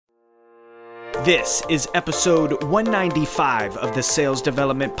This is episode 195 of the Sales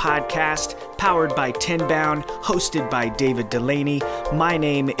Development Podcast, powered by Tenbound, hosted by David Delaney. My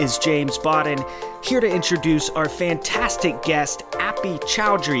name is James Bodden, here to introduce our fantastic guest, Appy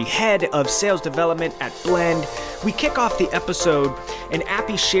Choudhary, Head of Sales Development at Blend. We kick off the episode, and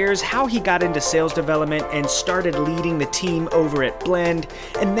Appy shares how he got into sales development and started leading the team over at Blend.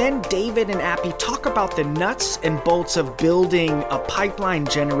 And then David and Appy talk about the nuts and bolts of building a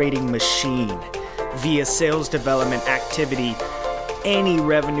pipeline-generating machine via sales development activity. Any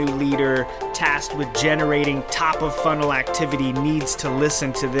revenue leader tasked with generating top-of-funnel activity needs to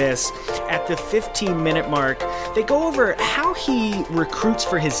listen to this. At the 15-minute mark, they go over how he recruits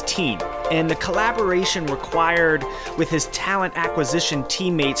for his team and the collaboration required with his talent acquisition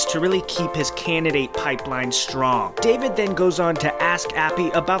teammates to really keep his candidate pipeline strong. David then goes on to ask Appy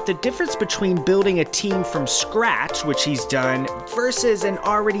about the difference between building a team from scratch, which he's done, versus an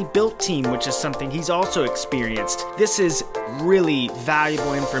already built team, which is something he's also experienced. This is really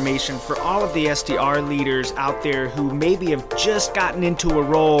valuable information for all of the SDR leaders out there who maybe have just gotten into a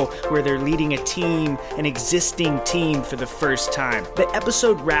role where they're leading a team, an existing team, for the first time. The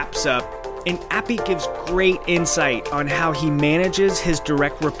episode wraps up, and Appy gives great insight on how he manages his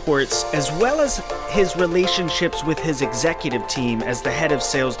direct reports as well as his relationships with his executive team as the head of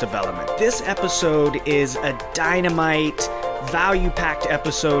sales development. This episode is a dynamite, value-packed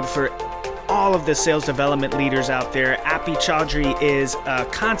episode for all of the sales development leaders out there. Appy Choudhary is a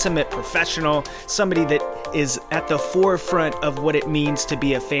consummate professional, somebody that is at the forefront of what it means to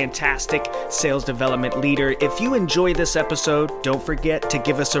be a fantastic sales development leader. If you enjoy this episode, don't forget to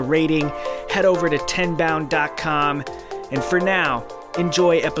give us a rating. Head over to tenbound.com. And for now,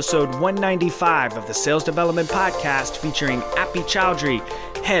 enjoy episode 195 of the Sales Development Podcast featuring Appy Choudhary,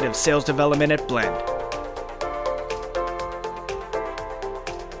 Head of Sales Development at Blend.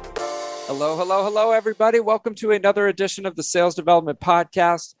 Hello, everybody. Welcome to another edition of the Sales Development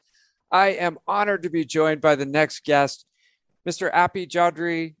Podcast. I am honored to be joined by the next guest, Mr. Appy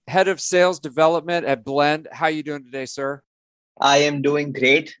Choudhary, Head of Sales Development at Blend. How are you doing today, sir? I am doing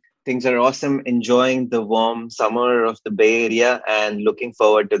great. Things are awesome. Enjoying the warm summer of the Bay Area and looking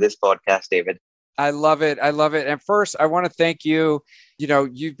forward to this podcast, David. I love it. And first, I want to thank you. You know,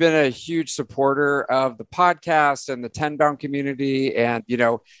 you've been a huge supporter of the podcast and the Tenbound community and,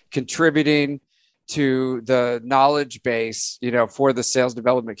 contributing to the knowledge base, for the sales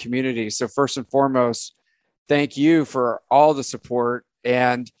development community. So first and foremost, thank you for all the support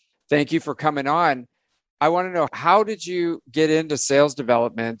and thank you for coming on. I want to know, how did you get into sales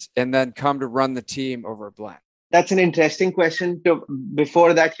development and then come to run the team over at Blend? That's an interesting question.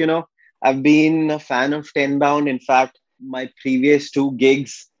 Before that, I've been a fan of Tenbound. In fact, my previous 2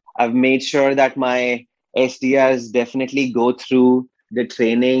 gigs, I've made sure that my SDRs definitely go through the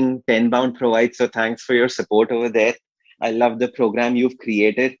training Tenbound provides. So thanks for your support over there. I love the program you've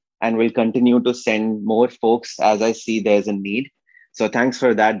created and will continue to send more folks as I see there's a need. So thanks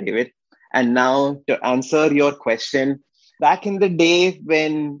for that, David. And now to answer your question, back in the day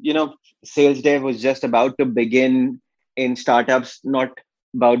when, SalesDev was just about to begin in startups, not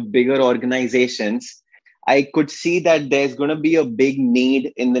about bigger organizations, I could see that there's going to be a big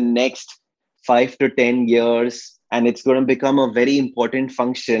need in the next 5 to 10 years, and it's going to become a very important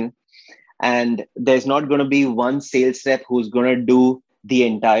function. And there's not going to be one sales rep who's going to do the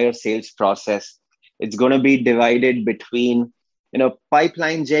entire sales process. It's going to be divided between,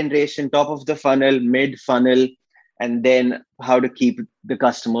 pipeline generation, top of the funnel, mid funnel, and then how to keep the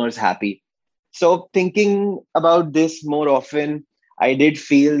customers happy. So thinking about this more often, I did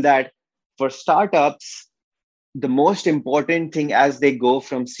feel that for startups, the most important thing as they go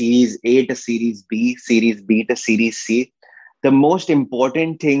from Series A to Series B to Series C, the most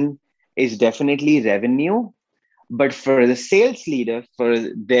important thing is definitely revenue. But for the sales leader, for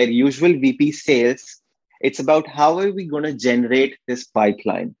their usual VP sales, it's about how are we going to generate this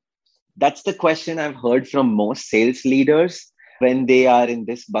pipeline? That's the question I've heard from most sales leaders when they are in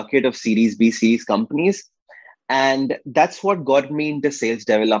this bucket of Series B, Series companies. And that's what got me into sales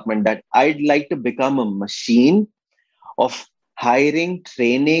development, that I'd like to become a machine of hiring,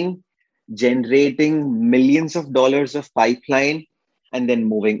 training, generating millions of dollars of pipeline, and then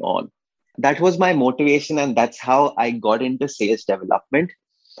moving on. That was my motivation, and that's how I got into sales development.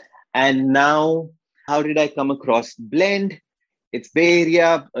 And now, how did I come across Blend? It's Bay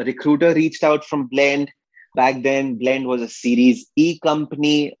Area. A recruiter reached out from Blend. Back then, Blend was a Series E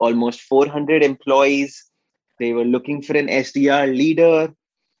company, almost 400 employees. They were looking for an SDR leader.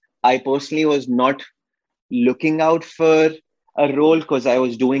 I personally was not looking out for a role because I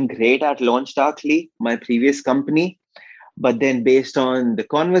was doing great at LaunchDarkly, my previous company. But then based on the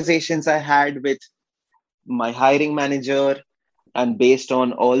conversations I had with my hiring manager and based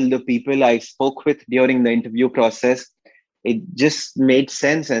on all the people I spoke with during the interview process, it just made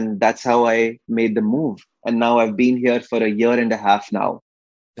sense. And that's how I made the move. And now I've been here for a year and a half now.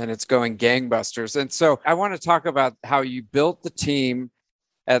 And it's going gangbusters. And so I want to talk about how you built the team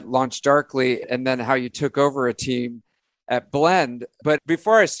at Launch Darkly and then how you took over a team at Blend. But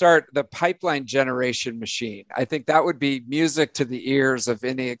before I start, the pipeline generation machine, I think that would be music to the ears of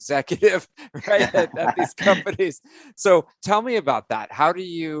any executive, right, at these companies. So tell me about that. How do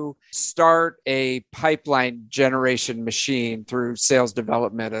you start a pipeline generation machine through sales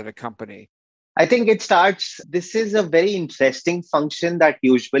development at a company? I think this is a very interesting function that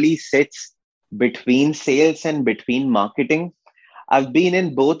usually sits between sales and between marketing. I've been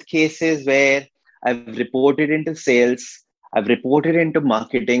in both cases where I've reported into sales, I've reported into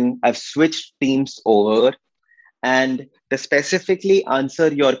marketing, I've switched teams over. And to specifically answer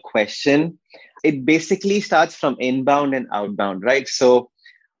your question, it basically starts from inbound and outbound, right? So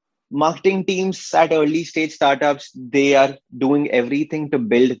marketing teams at early stage startups, they are doing everything to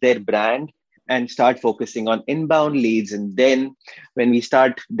build their brand and start focusing on inbound leads. And then when we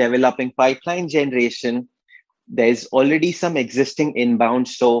start developing pipeline generation, there's already some existing inbound.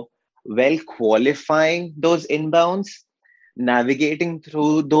 So well qualifying those inbounds, navigating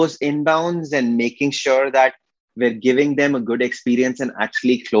through those inbounds and making sure that we're giving them a good experience and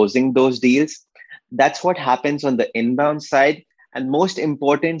actually closing those deals. That's what happens on the inbound side. And most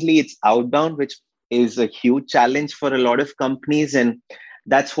importantly, it's outbound, which is a huge challenge for a lot of companies. And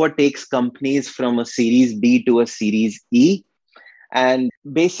that's what takes companies from a Series B to a Series E. And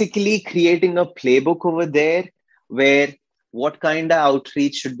basically creating a playbook over there where what kind of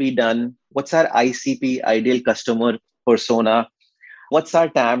outreach should be done, what's our ICP, ideal customer persona, what's our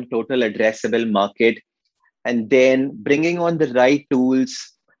TAM, total addressable market, and then bringing on the right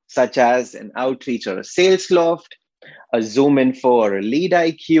tools such as an outreach or a sales loft, a Zoom info or a lead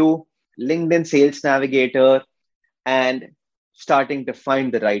IQ, LinkedIn sales navigator, and starting to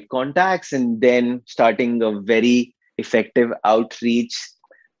find the right contacts and then starting a very effective outreach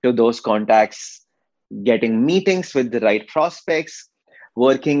to those contacts, getting meetings with the right prospects,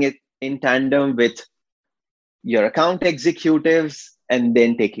 working it in tandem with your account executives, and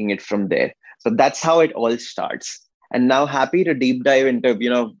then taking it from there. So that's how it all starts. And now happy to deep dive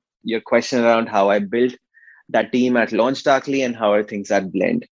into, your question around how I built that team at Launch Darkly and how are things at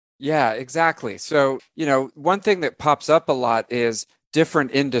Blend. Yeah, exactly. So, one thing that pops up a lot is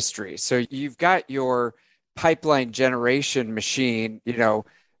different industries. So you've got your pipeline generation machine,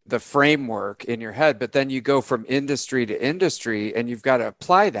 the framework in your head, but then you go from industry to industry and you've got to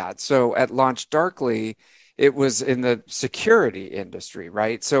apply that. So at Launch Darkly, it was in the security industry,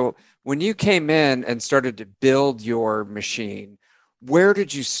 right? So when you came in and started to build your machine, where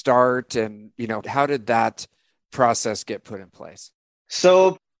did you start and, how did that process get put in place?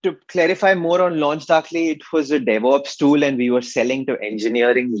 So to clarify more on Launch Darkly, it was a DevOps tool and we were selling to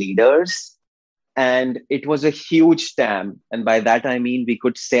engineering leaders. And it was a huge TAM. And by that, I mean, we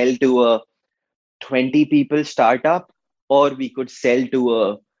could sell to a 20 people startup, or we could sell to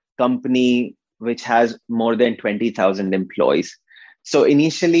a company which has more than 20,000 employees. So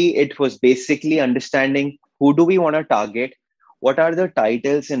initially, it was basically understanding who do we want to target? What are the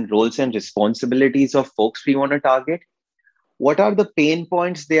titles and roles and responsibilities of folks we want to target? What are the pain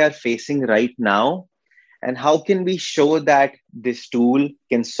points they are facing right now? And how can we show that this tool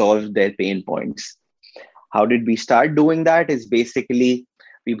can solve their pain points? How did we start doing that? Is basically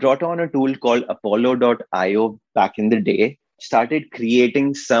we brought on a tool called Apollo.io back in the day, started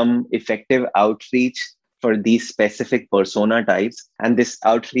creating some effective outreach for these specific persona types. And this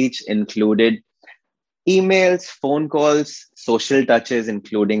outreach included emails, phone calls, social touches,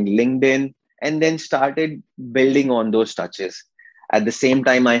 including LinkedIn, and then started building on those touches. At the same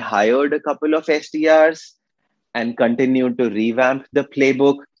time, I hired a couple of SDRs and continued to revamp the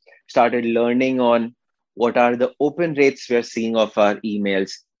playbook, started learning on what are the open rates we're seeing of our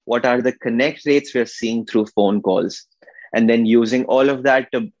emails, what are the connect rates we're seeing through phone calls, and then using all of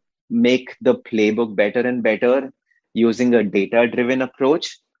that to make the playbook better and better using a data-driven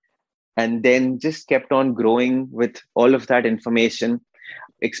approach. And then just kept on growing with all of that information,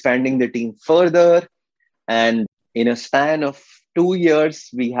 expanding the team further. And in a span of 2 years,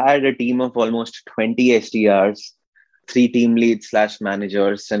 we had a team of almost 20 SDRs, 3 team leads /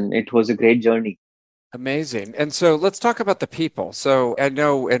 managers, and it was a great journey. Amazing. And so let's talk about the people. So I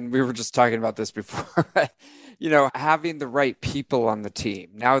know, and we were just talking about this before, having the right people on the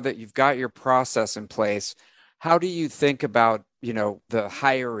team. Now that you've got your process in place, how do you think about, the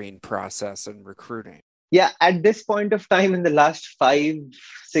hiring process and recruiting? Yeah, at this point of time in the last 5,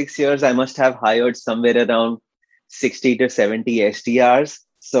 6 years, I must have hired somewhere around 60 to 70 SDRs.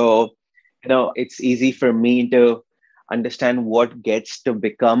 So, it's easy for me to understand what gets to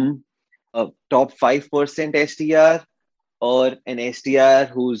become a top 5% SDR, or an SDR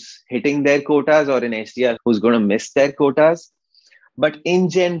who's hitting their quotas, or an SDR who's going to miss their quotas. But in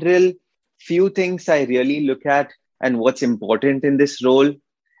general, few things I really look at, and what's important in this role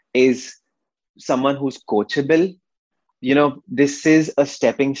is someone who's coachable. This is a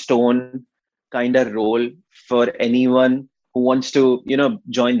stepping stone kind of role for anyone who wants to,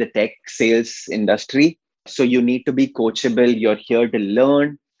 join the tech sales industry. So you need to be coachable. You're here to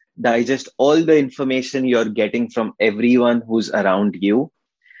learn, digest all the information you're getting from everyone who's around you.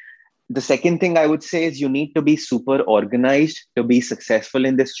 The second thing I would say is you need to be super organized to be successful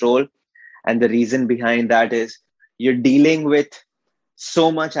in this role. And the reason behind that is you're dealing with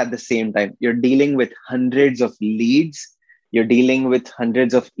so much at the same time. You're dealing with hundreds of leads. You're dealing with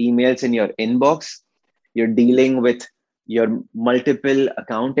hundreds of emails in your inbox. You're dealing with your multiple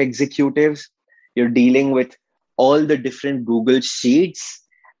account executives. You're dealing with all the different Google Sheets.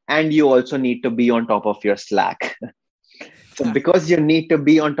 And you also need to be on top of your Slack. So because you need to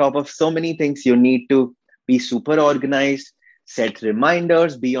be on top of so many things, you need to be super organized, set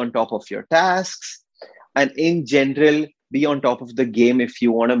reminders, be on top of your tasks, and in general, be on top of the game if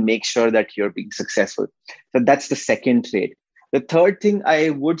you want to make sure that you're being successful. So that's the second trait. The third thing I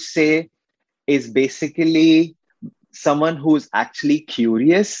would say is basically someone who's actually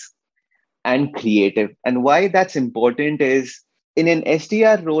curious and creative. And why that's important is in an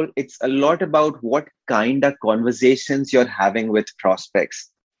SDR role, it's a lot about what kind of conversations you're having with prospects.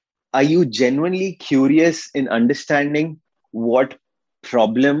 Are you genuinely curious in understanding what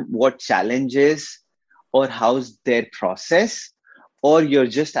problem, what challenges, or how's their process? Or you're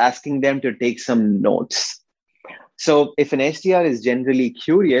just asking them to take some notes? So if an SDR is generally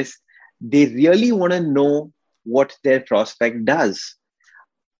curious, they really want to know what their prospect does.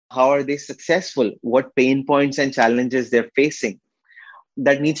 How are they successful? What pain points and challenges they're facing?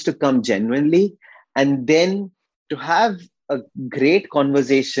 That needs to come genuinely. And then to have a great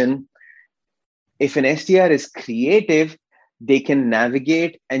conversation, if an SDR is creative, they can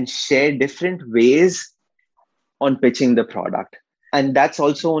navigate and share different ways on pitching the product. And that's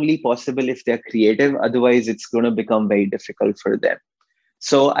also only possible if they're creative. Otherwise, it's going to become very difficult for them.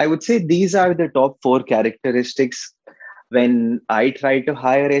 So I would say these are the top 4 characteristics when I try to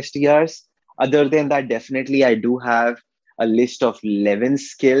hire SDRs. Other than that, definitely I do have a list of 11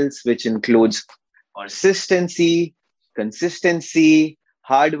 skills, which includes persistency, consistency,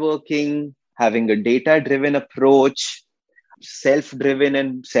 hardworking, having a data-driven approach, self-driven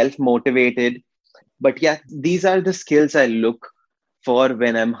and self-motivated. But yeah, these are the skills I look for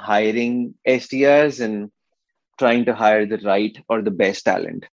when I'm hiring SDRs and trying to hire the right or the best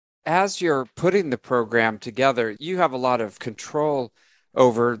talent. As you're putting the program together, you have a lot of control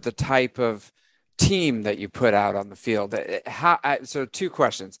over the type of team that you put out on the field. So 2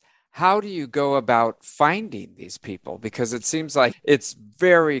 questions. How do you go about finding these people? Because it seems like it's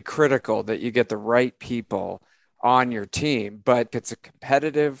very critical that you get the right people on your team, but it's a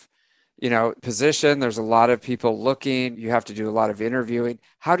competitive, position. There's a lot of people looking. You have to do a lot of interviewing.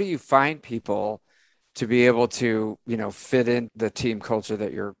 How do you find people to be able to, fit in the team culture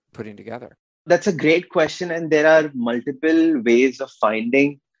that you're putting together? That's a great question. And there are multiple ways of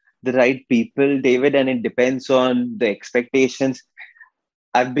finding the right people, David, and it depends on the expectations.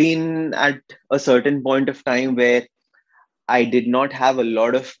 I've been at a certain point of time where I did not have a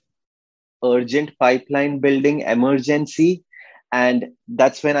lot of urgent pipeline building emergency. And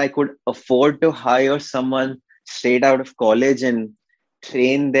that's when I could afford to hire someone straight out of college and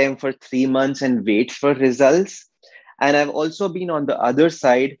train them for 3 months and wait for results. And I've also been on the other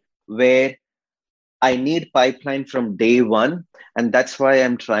side where I need pipeline from day one. And that's why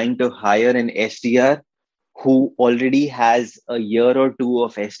I'm trying to hire an SDR who already has a year or two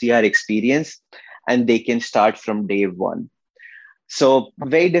of SDR experience and they can start from day one. So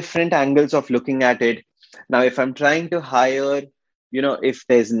very different angles of looking at it. Now, if I'm trying to hire, if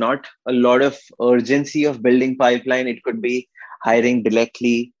there's not a lot of urgency of building pipeline, it could be hiring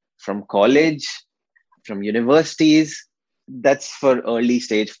directly from college, from universities. That's for early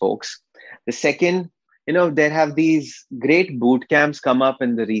stage folks. The second, there have these great boot camps come up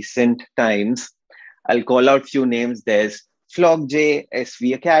in the recent times. I'll call out few names. There's FlogJ,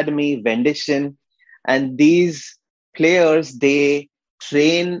 SV Academy, Vendition, and these players, they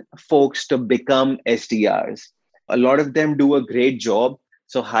train folks to become SDRs. A lot of them do a great job.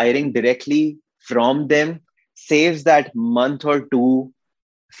 So hiring directly from them saves that month or two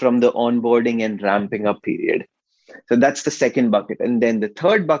from the onboarding and ramping up period. So that's the second bucket. And then the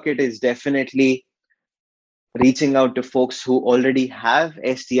third bucket is definitely reaching out to folks who already have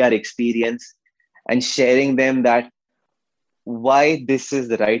SDR experience and sharing them that why this is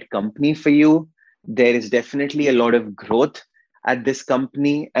the right company for you. There is definitely a lot of growth at this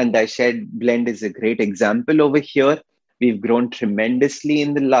company, and the shared blend is a great example over here. We've grown tremendously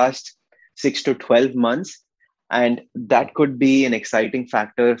in the last 6 to 12 months, and that could be an exciting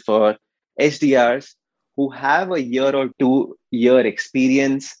factor for SDRs who have a year or 2 year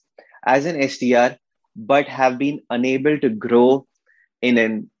experience as an SDR, but have been unable to grow in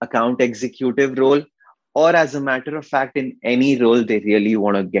an account executive role, or as a matter of fact, in any role they really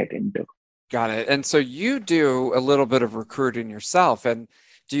want to get into. Got it. And so you do a little bit of recruiting yourself. And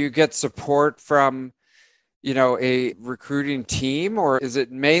do you get support from, a recruiting team, or is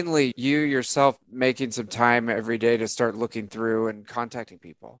it mainly you yourself making some time every day to start looking through and contacting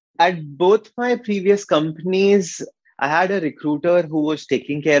people? At both my previous companies, I had a recruiter who was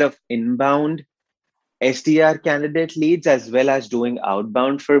taking care of inbound SDR candidate leads as well as doing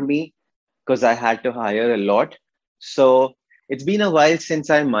outbound for me because I had to hire a lot. So it's been a while since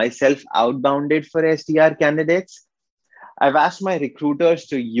I myself outbounded for SDR candidates. I've asked my recruiters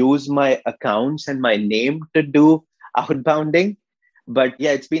to use my accounts and my name to do outbounding. But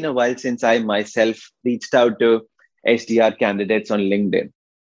yeah, it's been a while since I myself reached out to SDR candidates on LinkedIn.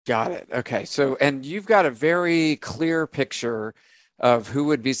 Got it. Okay. So, and you've got a very clear picture of who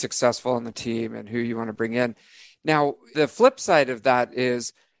would be successful on the team and who you want to bring in. Now, the flip side of that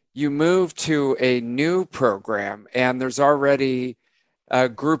is you move to a new program and there's already a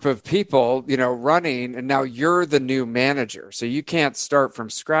group of people, running, and now you're the new manager. So you can't start from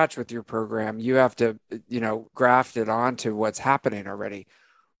scratch with your program. You have to, graft it onto what's happening already.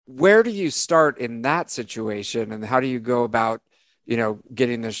 Where do you start in that situation, and how do you go about,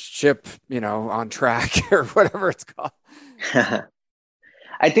 getting the ship, on track or whatever it's called?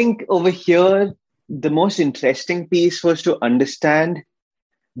 I think over here, the most interesting piece was to understand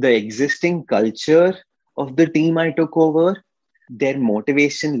the existing culture of the team I took over, their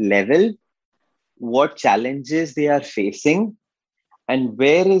motivation level, what challenges they are facing, and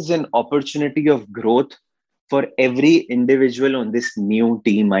where is an opportunity of growth for every individual on this new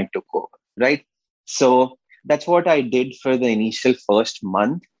team I took over, right? So that's what I did for the initial first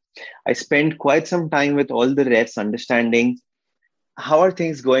month. I spent quite some time with all the reps understanding how are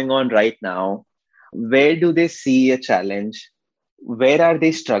things going on right now, where do they see a challenge, where are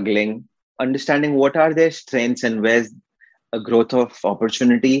they struggling, understanding what are their strengths and where's a growth of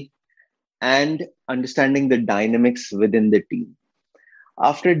opportunity, and understanding the dynamics within the team.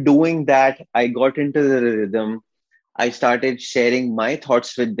 After doing that, I got into the rhythm. I started sharing my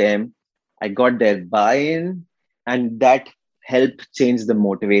thoughts with them. I got their buy-in, and that helped change the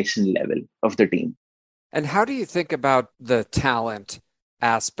motivation level of the team. And how do you think about the talent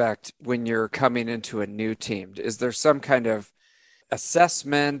aspect when you're coming into a new team? Is there some kind of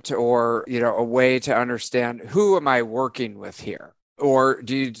assessment or, a way to understand who am I working with here? Or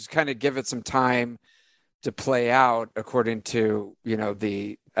do you just kind of give it some time to play out according to,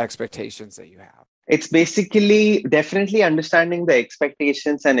 the expectations that you have? It's basically definitely understanding the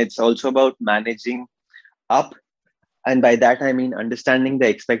expectations, and it's also about managing up. And by that, I mean understanding the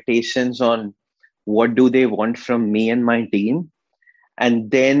expectations on what do they want from me and my team,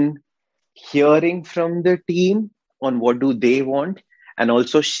 and then hearing from the team on what do they want, and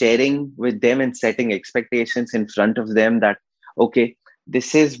also sharing with them and setting expectations in front of them that, okay,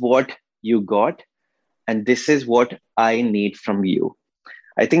 this is what you got and this is what I need from you.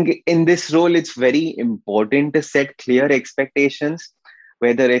 I think in this role, it's very important to set clear expectations,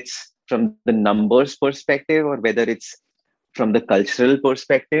 whether it's from the numbers perspective or whether it's from the cultural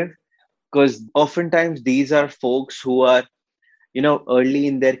perspective, because oftentimes these are folks who are, early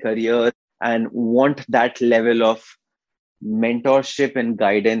in their career and want that level of mentorship and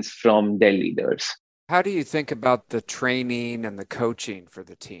guidance from their leaders. How do you think about the training and the coaching for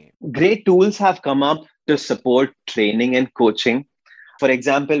the team? Great tools have come up to support training and coaching. For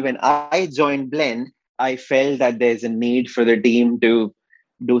example, when I joined Blend, I felt that there's a need for the team to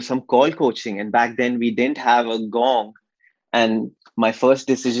do some call coaching. And back then we didn't have a gong. And my first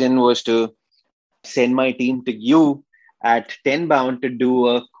decision was to send my team to you at Tenbound to do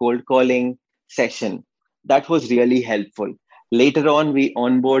a cold calling session. That was really helpful. Later on, we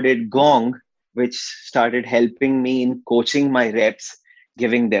onboarded Gong, which started helping me in coaching my reps,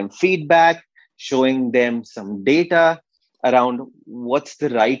 giving them feedback, showing them some data around what's the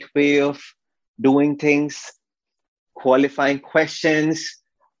right way of doing things, qualifying questions,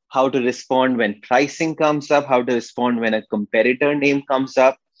 how to respond when pricing comes up, how to respond when a competitor name comes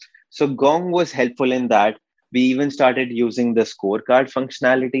up. So Gong was helpful in that. We even started using the scorecard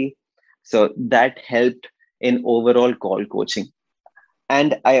functionality. So that helped in overall call coaching.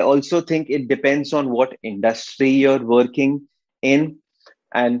 And I also think it depends on what industry you're working in.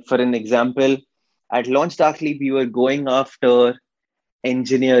 And for an example, at Launch Darkly, we were going after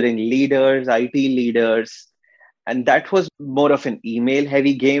engineering leaders, IT leaders, and that was more of an email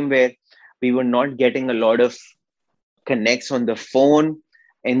heavy game where we were not getting a lot of connects on the phone.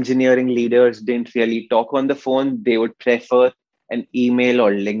 Engineering leaders didn't really talk on the phone. They would prefer an email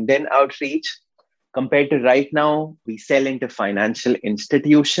or LinkedIn outreach. Compared to right now, we sell into financial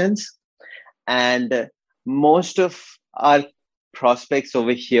institutions, and most of our prospects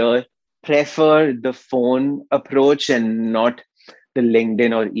over here prefer the phone approach and not the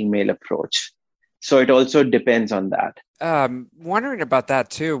LinkedIn or email approach. So it also depends on that. Wondering about that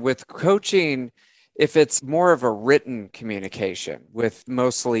too with coaching, if it's more of a written communication with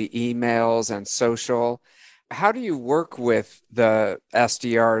mostly emails and social, how do you work with the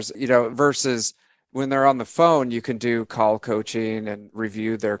SDRs, versus when they're on the phone, you can do call coaching and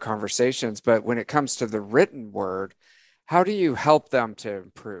review their conversations. But when it comes to the written word, how do you help them to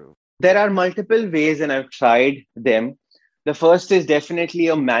improve? There are multiple ways, and I've tried them. The first is definitely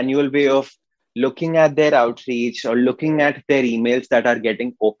a manual way of looking at their outreach or looking at their emails that are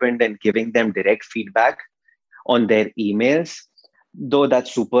getting opened and giving them direct feedback on their emails, though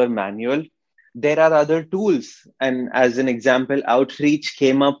that's super manual. There are other tools. And as an example, Outreach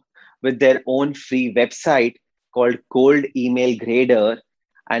came up with their own free website called Cold Email Grader.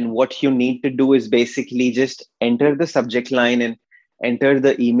 And what you need to do is basically just enter the subject line and enter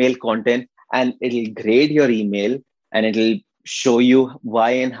the email content, and it'll grade your email and it'll show you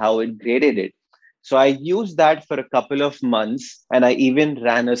why and how it graded it. So I used that for a couple of months, and I even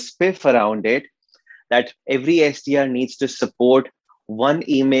ran a spiff around it that every SDR needs to support one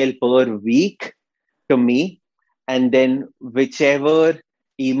email per week to me. And then whichever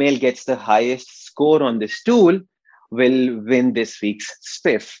email gets the highest score on this tool will win this week's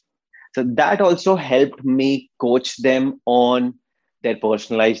spiff. So that also helped me coach them on their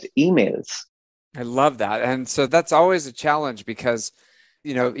personalized emails. I love that. And so that's always a challenge because,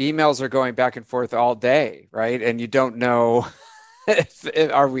 emails are going back and forth all day, right? And you don't know if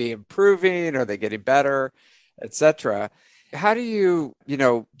are we improving, are they getting better, etc. How do you,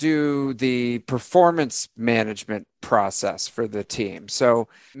 do the performance management process for the team? So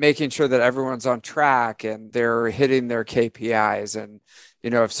making sure that everyone's on track and they're hitting their KPIs, and,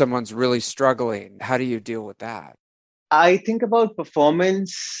 if someone's really struggling, how do you deal with that? I think about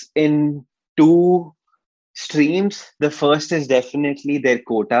performance in two streams. The first is definitely their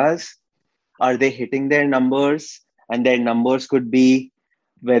quotas. Are they hitting their numbers? And their numbers could be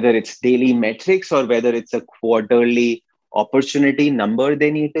whether it's daily metrics or whether it's a quarterly opportunity number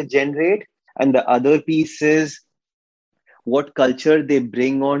they need to generate. And the other piece is what culture they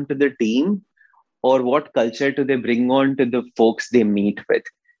bring on to the team, or what culture do they bring on to the folks they meet with.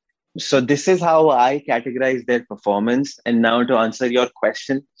 So this is how I categorize their performance. And now to answer your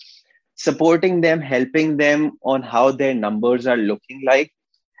question, supporting them, helping them on how their numbers are looking like.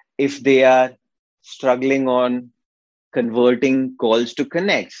 If they are struggling on converting calls to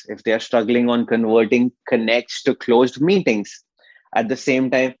connects, if they are struggling on converting connects to closed meetings, at the same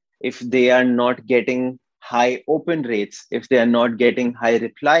time, if they are not getting high open rates, if they are not getting high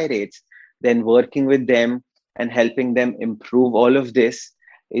reply rates, then working with them and helping them improve all of this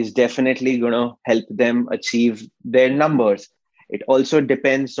is definitely going to help them achieve their numbers. It also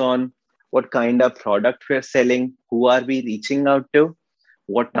depends on what kind of product we're selling, who are we reaching out to,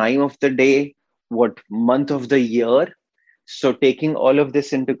 what time of the day, what month of the year. So taking all of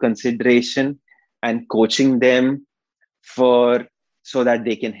this into consideration and coaching them for so that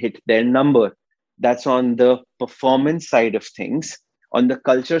they can hit their number. That's on the performance side of things. On the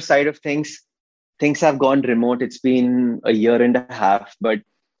culture side of things have gone remote. It's been a year and a half, but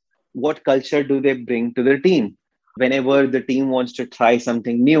what culture do they bring to the team? Whenever the team wants to try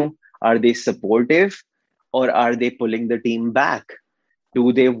something new, are they supportive or are they pulling the team back?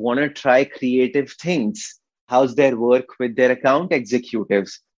 Do they want to try creative things? How's their work with their account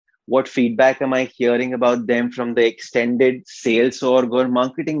executives? What feedback am I hearing about them from the extended sales org or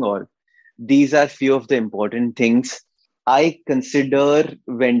marketing org? These are few of the important things I consider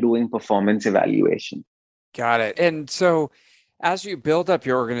when doing performance evaluation. Got it. And so as you build up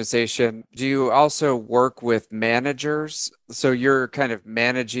your organization, do you also work with managers? So you're kind of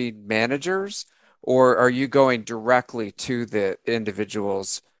managing managers, or are you going directly to the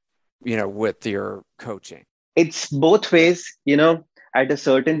individuals, with your coaching? It's both ways. At a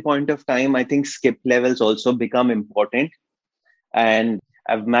certain point of time, I think skip levels also become important. And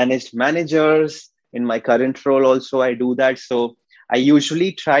I've managed managers in my current role. Also, I do that. So I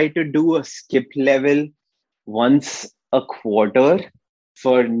usually try to do a skip level once a quarter.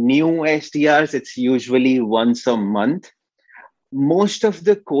 For new SDRs, it's usually once a month. Most of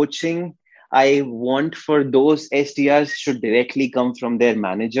the coaching I want for those SDRs should directly come from their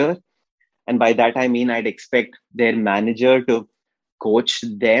manager. And by that, I mean, I'd expect their manager to coach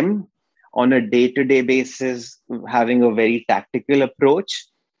them on a day to day basis, having a very tactical approach.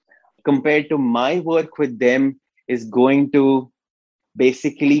 Compared to my work with them, is going to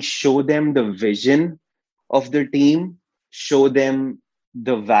basically show them the vision of the team, show them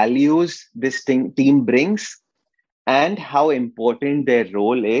the values this team brings, and how important their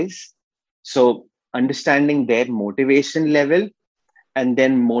role is. So, understanding their motivation level and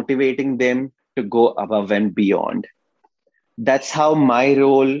then motivating them to go above and beyond. That's how my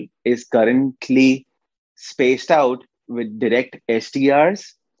role is currently spaced out with direct SDRs.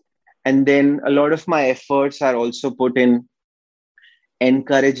 And then a lot of my efforts are also put in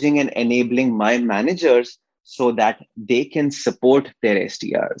encouraging and enabling my managers so that they can support their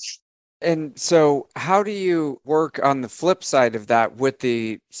SDRs. And so, how do you work on the flip side of that with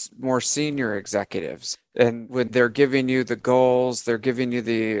the more senior executives? And when they're giving you the goals, they're giving you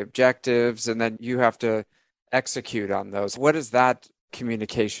the objectives, and then you have to execute on those. What does that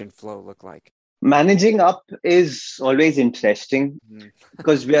communication flow look like? Managing up is always interesting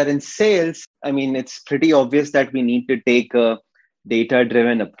because we are in sales. I mean, it's pretty obvious that we need to take a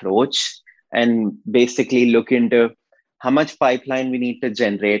data-driven approach and basically look into how much pipeline we need to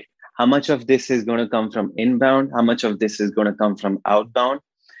generate, how much of this is going to come from inbound, how much of this is going to come from outbound,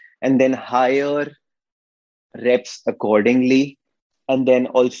 and then hire reps accordingly. And then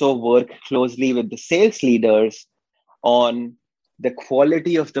also work closely with the sales leaders on the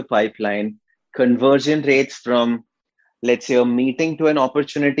quality of the pipeline, conversion rates from, let's say, a meeting to an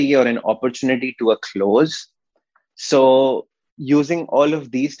opportunity or an opportunity to a close. So using all of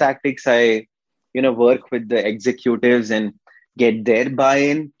these tactics, I work with the executives and get their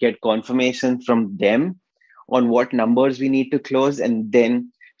buy-in, get confirmation from them on what numbers we need to close, and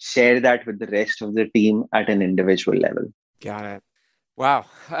then share that with the rest of the team at an individual level. Got it. Wow.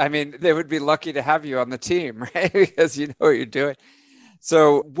 I mean, they would be lucky to have you on the team, right? Because you know what you're doing.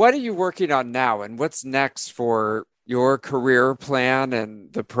 So what are you working on now, and what's next for your career plan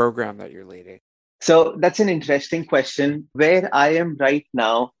and the program that you're leading? So that's an interesting question. Where I am right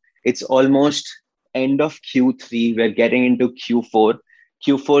now, it's almost end of Q3. We're getting into Q4.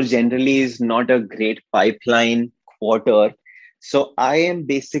 Q4 generally is not a great pipeline quarter. So I am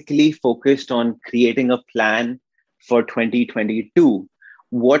basically focused on creating a plan for 2022.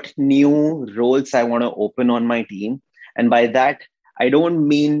 What new roles I want to open on my team. And by that, I don't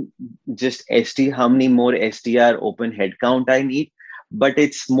mean just how many more SDR open headcount I need, but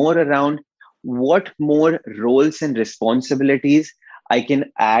it's more around what more roles and responsibilities I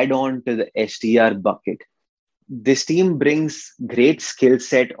can add on to the SDR bucket. This team brings great skill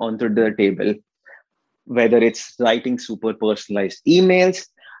set onto the table, whether it's writing super personalized emails,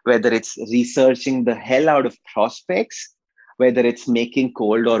 whether it's researching the hell out of prospects, whether it's making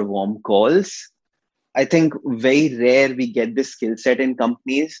cold or warm calls. I think very rare we get this skill set in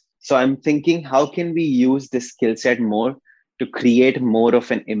companies. So I'm thinking, how can we use this skill set more to create more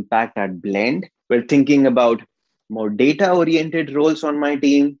of an impact at Blend? We're thinking about more data-oriented roles on my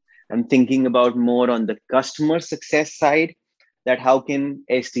team. I'm thinking about more on the customer success side, that how can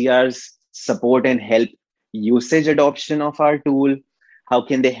SDRs support and help usage adoption of our tool? How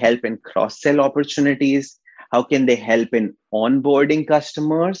can they help in cross-sell opportunities? How can they help in onboarding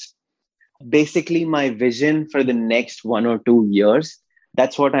customers? Basically, my vision for the next 1 or 2 years,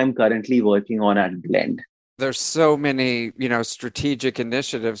 that's what I'm currently working on at Blend. There's so many, strategic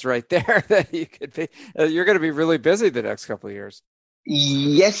initiatives right there that you could be, you're going to be really busy the next couple of years.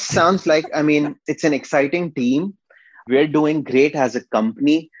 Yes, sounds like, it's an exciting team. We're doing great as a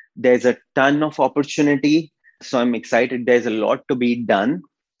company. There's a ton of opportunity. So I'm excited. There's a lot to be done.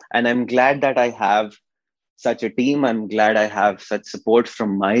 And I'm glad that I have such a team. I'm glad I have such support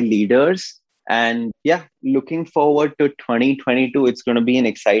from my leaders. And yeah, looking forward to 2022. It's going to be an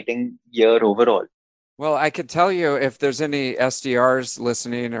exciting year overall. Well, I could tell you, if there's any SDRs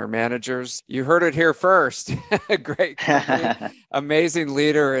listening or managers, you heard it here first. Great company, amazing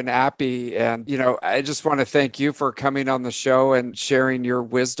leader in Appy. And, I just want to thank you for coming on the show and sharing your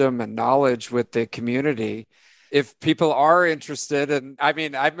wisdom and knowledge with the community. If people are interested, and I'm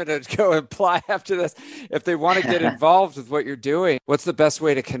going to go apply after this, if they want to get involved with what you're doing, what's the best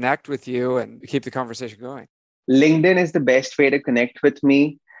way to connect with you and keep the conversation going? LinkedIn is the best way to connect with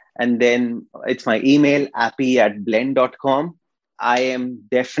me. And then it's my email, appy@blend.com. I am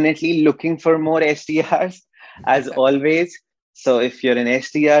definitely looking for more SDRs as always. So if you're an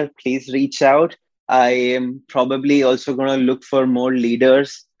SDR, please reach out. I am probably also going to look for more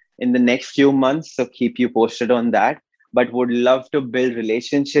leaders in the next few months. So keep you posted on that. But would love to build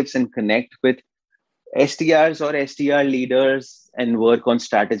relationships and connect with SDRs or SDR leaders and work on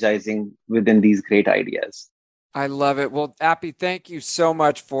strategizing within these great ideas. I love it. Well, Appy, thank you so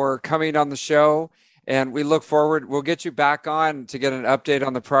much for coming on the show. And we look forward. We'll get you back on to get an update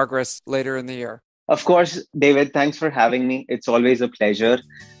on the progress later in the year. Of course, David, thanks for having me. It's always a pleasure,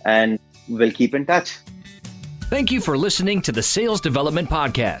 and we'll keep in touch. Thank you for listening to the Sales Development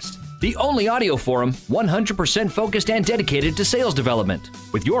Podcast, the only audio forum 100% focused and dedicated to sales development,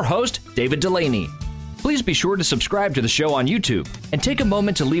 with your host, David Delaney. Please be sure to subscribe to the show on YouTube and take a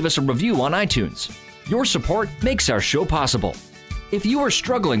moment to leave us a review on iTunes. Your support makes our show possible. If you are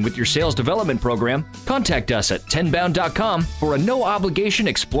struggling with your sales development program, contact us at tenbound.com for a no-obligation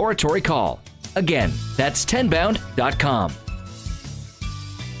exploratory call. Again, that's tenbound.com.